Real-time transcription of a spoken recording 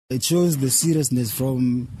It shows the seriousness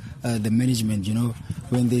from the management,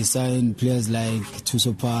 when they sign players like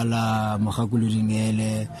Tusopala, Makakulu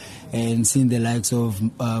Ringele, and seeing the likes of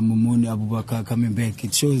Mumuni Abubakar coming back.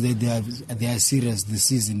 It shows that they are serious this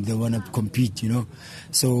season. They want to compete,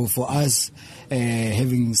 So for us,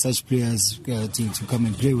 having such players to come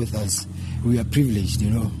and play with us, we are privileged,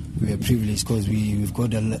 We are privileged because we've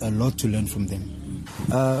got a lot to learn from them.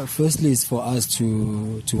 Firstly, it's for us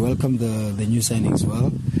to welcome the new signings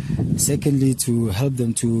well. Secondly, to help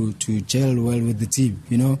them to gel well with the team,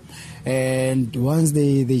 And once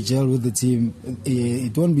they gel with the team,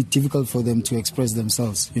 it won't be difficult for them to express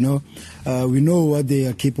themselves, We know what they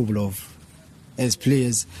are capable of as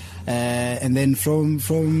players. And then from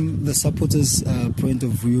the supporters' point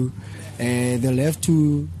of view, they'll have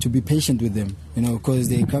to be patient with them, because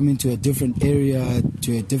they come into a different area,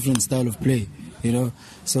 to a different style of play.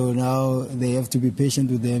 So now they have to be patient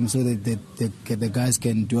with them so that the guys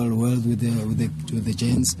can dwell well with the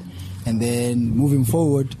gents, and then moving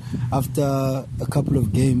forward after a couple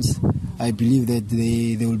of games, I believe that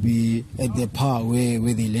they will be at their power where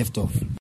they left off.